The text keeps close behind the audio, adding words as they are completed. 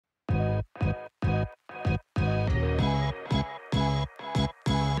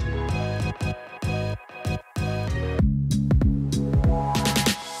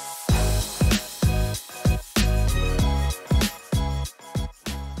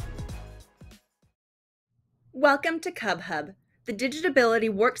Welcome to Cub Hub, the Digitability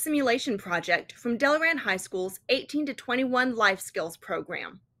Work Simulation project from Delran High School's 18 to 21 Life Skills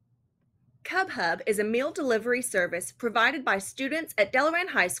program. Cub Hub is a meal delivery service provided by students at Delran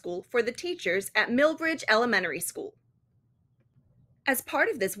High School for the teachers at Millbridge Elementary School. As part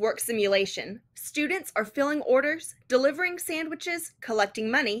of this work simulation, students are filling orders, delivering sandwiches,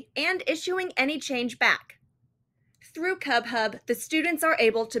 collecting money, and issuing any change back. Through Cub Hub, the students are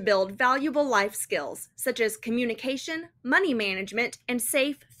able to build valuable life skills such as communication, money management, and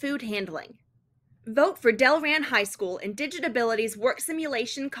safe food handling. Vote for Delran High School in Digitability's Work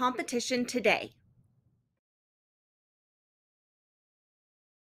Simulation competition today.